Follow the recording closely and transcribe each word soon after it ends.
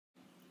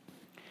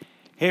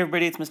Hey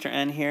everybody, it's Mr.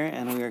 N here,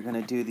 and we are going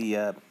to do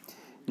the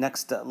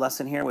next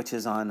lesson here, which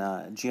is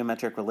on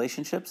geometric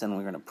relationships, and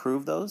we're going to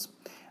prove those.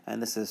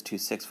 And this is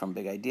 2-6 from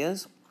Big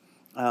Ideas.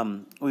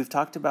 We've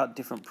talked about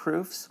different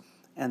proofs,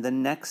 and the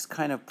next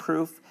kind of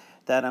proof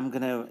that I'm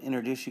going to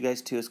introduce you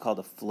guys to is called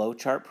a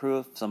flowchart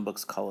proof. Some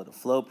books call it a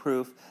flow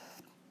proof.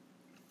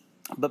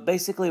 But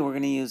basically we're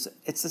going to use,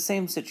 it's the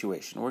same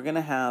situation. We're going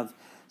to have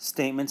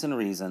statements and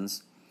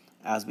reasons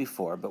as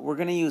before, but we're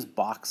going to use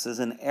boxes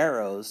and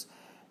arrows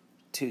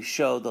to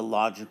show the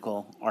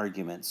logical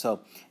argument. So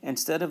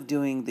instead of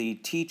doing the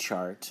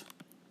T-chart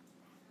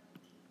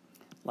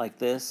like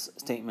this,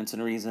 statements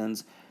and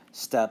reasons,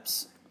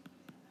 steps,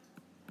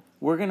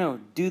 we're going to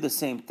do the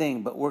same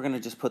thing, but we're going to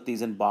just put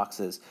these in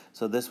boxes.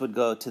 So this would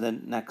go to the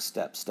next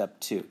step, step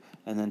 2,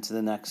 and then to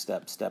the next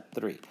step, step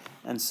 3,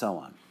 and so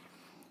on.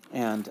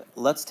 And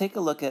let's take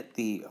a look at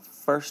the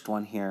first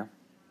one here,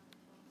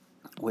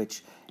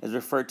 which is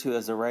referred to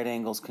as the right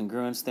angles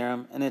congruence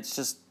theorem, and it's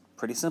just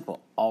pretty simple.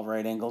 All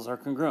right angles are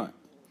congruent.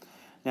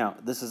 Now,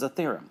 this is a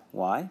theorem.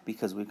 Why?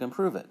 Because we can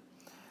prove it.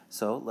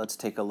 So let's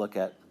take a look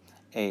at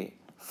a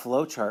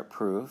flowchart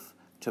proof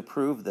to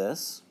prove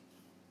this.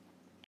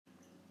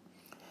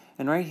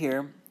 And right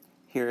here,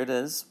 here it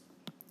is,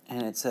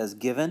 and it says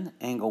given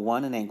angle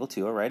 1 and angle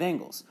 2 are right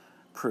angles.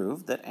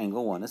 Prove that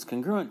angle 1 is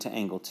congruent to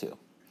angle 2.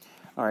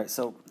 All right,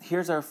 so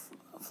here's our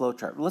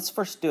flowchart. Let's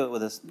first do it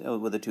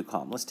with a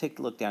 2-column. Let's take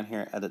a look down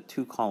here at a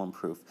 2-column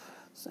proof,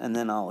 and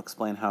then I'll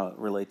explain how it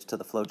relates to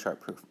the flowchart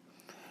proof.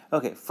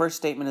 Okay, first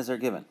statement is they're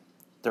given.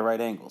 They're right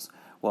angles.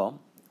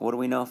 Well, what do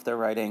we know if they're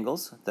right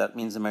angles? That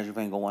means the measure of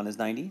angle 1 is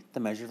 90,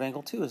 the measure of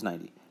angle 2 is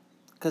 90,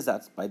 because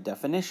that's by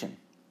definition.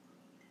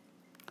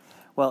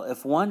 Well,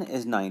 if 1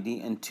 is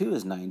 90 and 2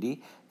 is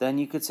 90, then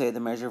you could say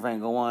the measure of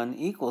angle 1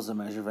 equals the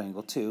measure of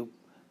angle 2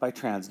 by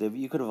transitive.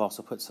 You could have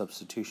also put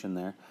substitution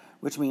there,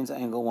 which means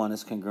angle 1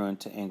 is congruent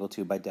to angle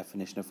 2 by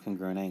definition of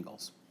congruent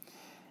angles.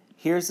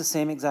 Here's the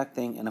same exact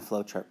thing in a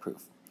flowchart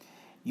proof.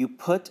 You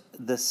put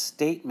the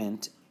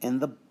statement in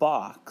the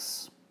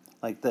box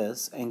like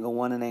this, angle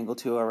 1 and angle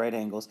 2 are right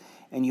angles,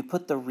 and you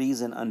put the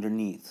reason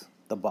underneath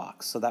the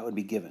box, so that would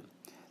be given.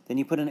 Then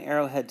you put an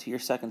arrowhead to your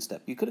second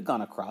step. You could have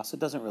gone across,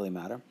 it doesn't really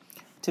matter.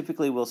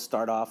 Typically we'll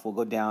start off, we'll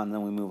go down, and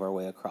then we move our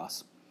way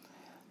across.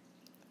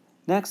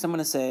 Next I'm going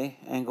to say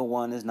angle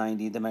 1 is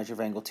 90, the measure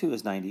of angle 2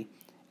 is 90,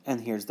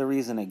 and here's the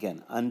reason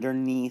again,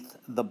 underneath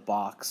the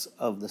box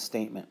of the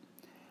statement.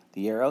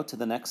 The arrow to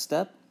the next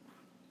step,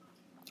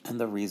 and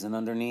the reason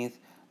underneath,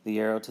 the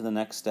arrow to the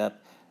next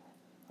step,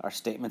 our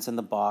statements in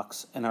the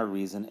box, and our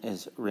reason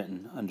is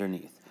written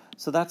underneath.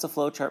 So that's a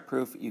flowchart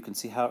proof. You can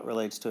see how it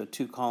relates to a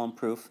 2-column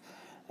proof.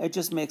 It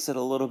just makes it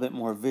a little bit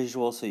more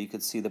visual so you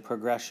could see the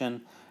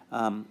progression.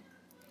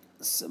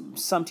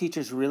 Some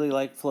teachers really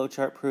like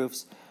flowchart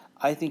proofs.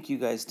 I think you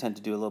guys tend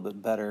to do a little bit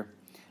better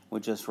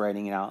with just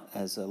writing it out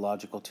as a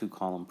logical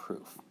 2-column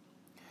proof.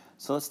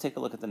 So let's take a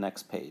look at the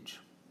next page.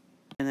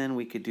 And then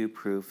we could do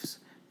proofs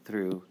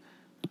through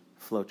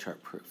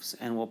flowchart proofs,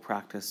 and we'll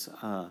practice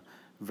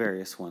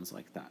various ones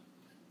like that.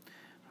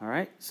 All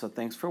right, so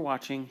thanks for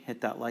watching. Hit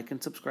that like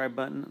and subscribe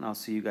button, and I'll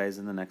see you guys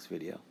in the next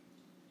video.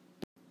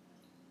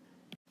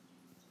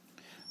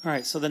 All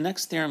right, so the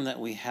next theorem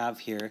that we have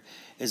here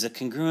is a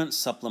congruent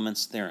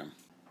supplements theorem.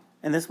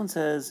 And this one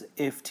says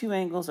if two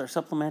angles are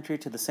supplementary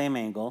to the same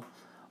angle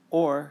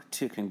or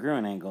two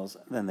congruent angles,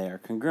 then they are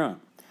congruent.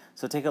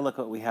 So take a look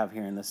at what we have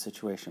here in this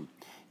situation.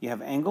 You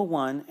have angle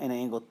 1 and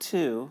angle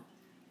 2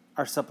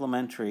 are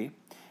supplementary,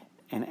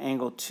 and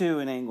angle 2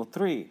 and angle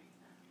 3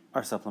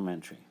 are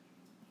supplementary.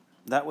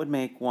 That would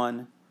make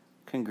 1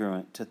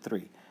 congruent to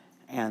 3.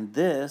 And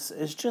this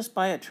is just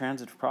by a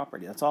transitive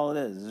property. That's all it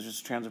is. It's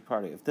just a transitive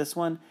property. If this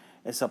one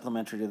is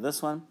supplementary to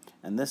this one,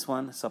 and this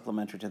one is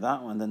supplementary to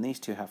that one, then these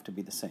two have to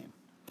be the same.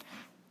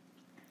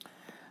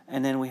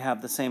 And then we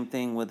have the same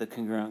thing with the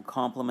congruent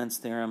complements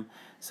theorem.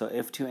 So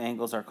if two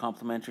angles are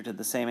complementary to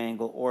the same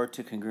angle or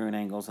two congruent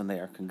angles, and they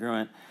are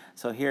congruent.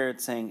 So here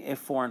it's saying if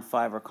 4 and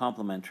 5 are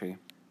complementary,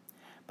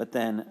 but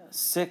then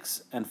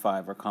 6 and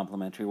 5 are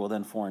complementary, well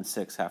then 4 and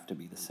 6 have to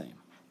be the same.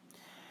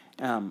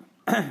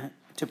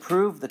 To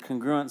prove the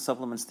congruent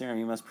supplements theorem,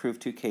 you must prove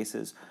two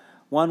cases.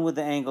 One with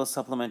the angles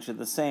supplementary to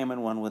the same,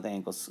 and one with the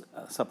angles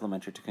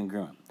supplementary to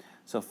congruent.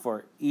 So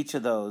for each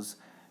of those,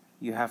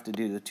 you have to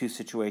do the two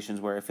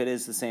situations where if it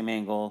is the same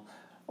angle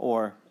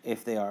or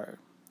if they are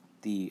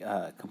the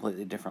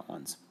completely different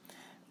ones.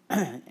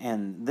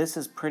 And this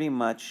is pretty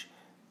much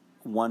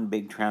one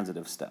big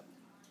transitive step.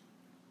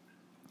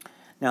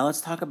 Now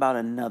let's talk about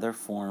another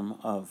form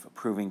of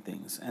proving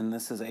things, and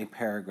this is a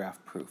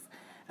paragraph proof.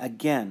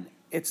 Again,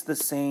 it's the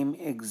same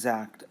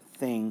exact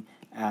thing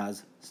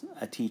as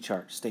a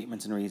T-chart,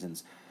 statements and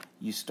reasons.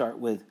 You start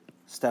with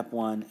step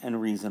 1 and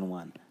reason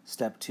 1,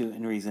 step 2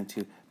 and reason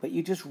 2, but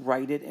you just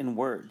write it in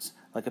words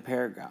like a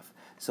paragraph.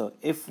 So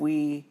if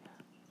we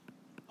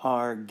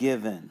are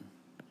given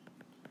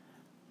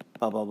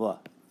blah blah blah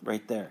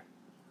right there,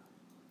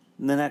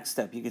 the next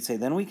step you could say,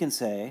 then we can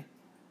say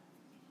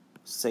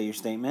your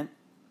statement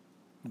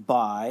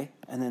by,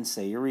 and then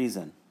say your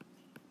reason.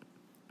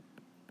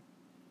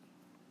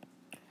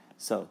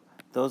 So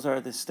those are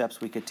the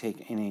steps we could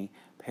take in a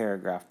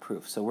paragraph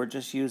proof. So we're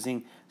just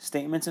using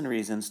statements and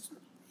reasons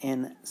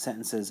in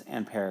sentences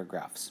and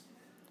paragraphs.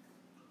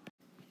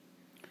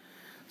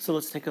 So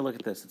let's take a look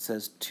at this. It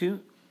says two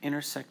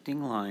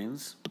intersecting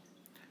lines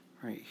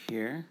right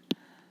here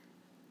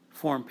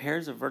form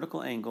pairs of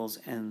vertical angles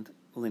and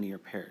linear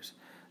pairs.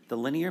 The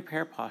linear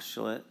pair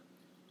postulate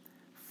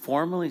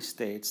formally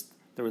states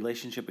the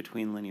relationship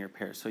between linear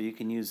pairs. So you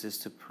can use this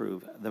to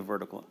prove the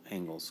vertical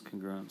angles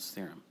congruence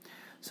theorem.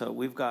 So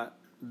we've got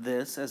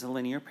this as a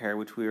linear pair,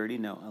 which we already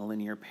know. A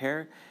linear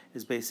pair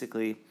is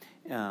basically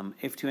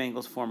if two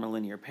angles form a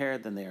linear pair,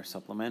 then they are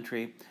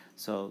supplementary.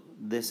 So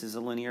this is a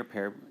linear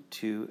pair,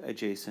 two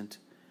adjacent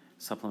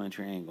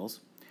supplementary angles.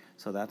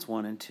 So that's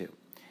 1 and 2.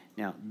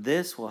 Now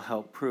this will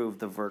help prove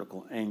the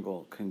vertical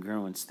angle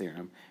congruence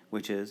theorem,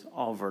 which is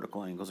all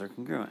vertical angles are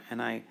congruent.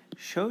 And I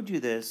showed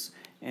you this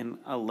in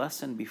a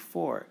lesson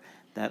before,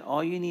 that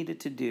all you needed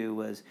to do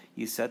was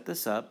you set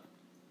this up,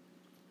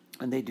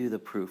 and they do the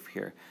proof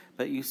here.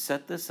 But you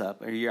set this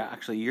up, or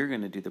you're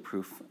going to do the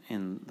proof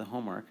in the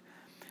homework.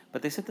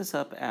 But they set this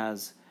up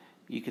as,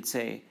 you could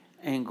say,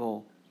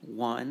 angle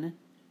 1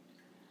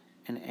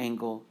 and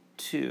angle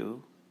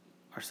 2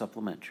 are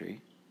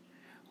supplementary.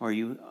 Or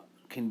you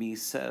can be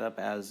set up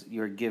as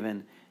you're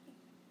given,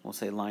 we'll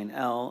say line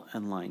L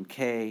and line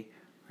K.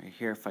 Right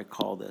here, if I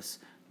call this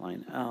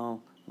line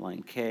L,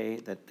 line K,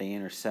 that they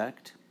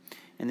intersect.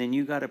 And then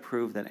you got to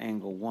prove that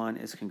angle 1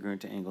 is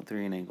congruent to angle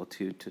 3 and angle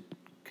 2 to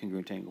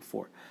congruent to angle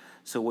 4.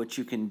 So what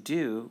you can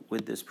do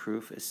with this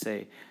proof is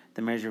say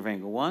the measure of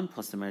angle 1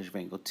 plus the measure of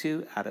angle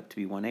 2 add up to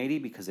be 180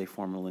 because they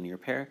form a linear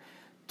pair.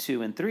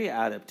 2 and 3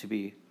 add up to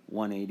be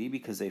 180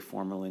 because they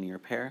form a linear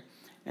pair.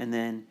 And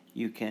then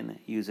you can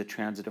use a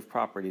transitive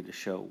property to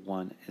show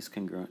 1 is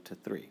congruent to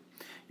 3.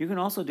 You can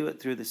also do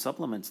it through the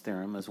supplements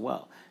theorem as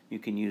well. You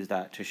can use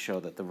that to show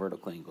that the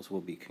vertical angles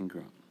will be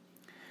congruent.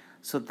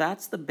 So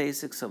that's the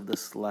basics of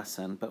this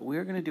lesson, but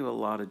we're going to do a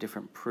lot of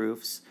different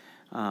proofs,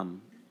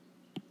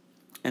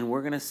 and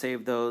we're going to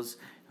save those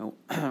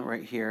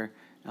right here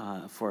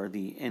for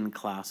the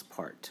in-class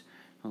part.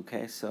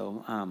 Okay,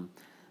 so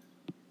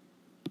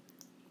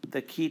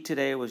the key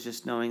today was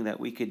just knowing that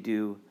we could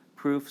do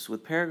proofs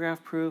with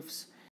paragraph proofs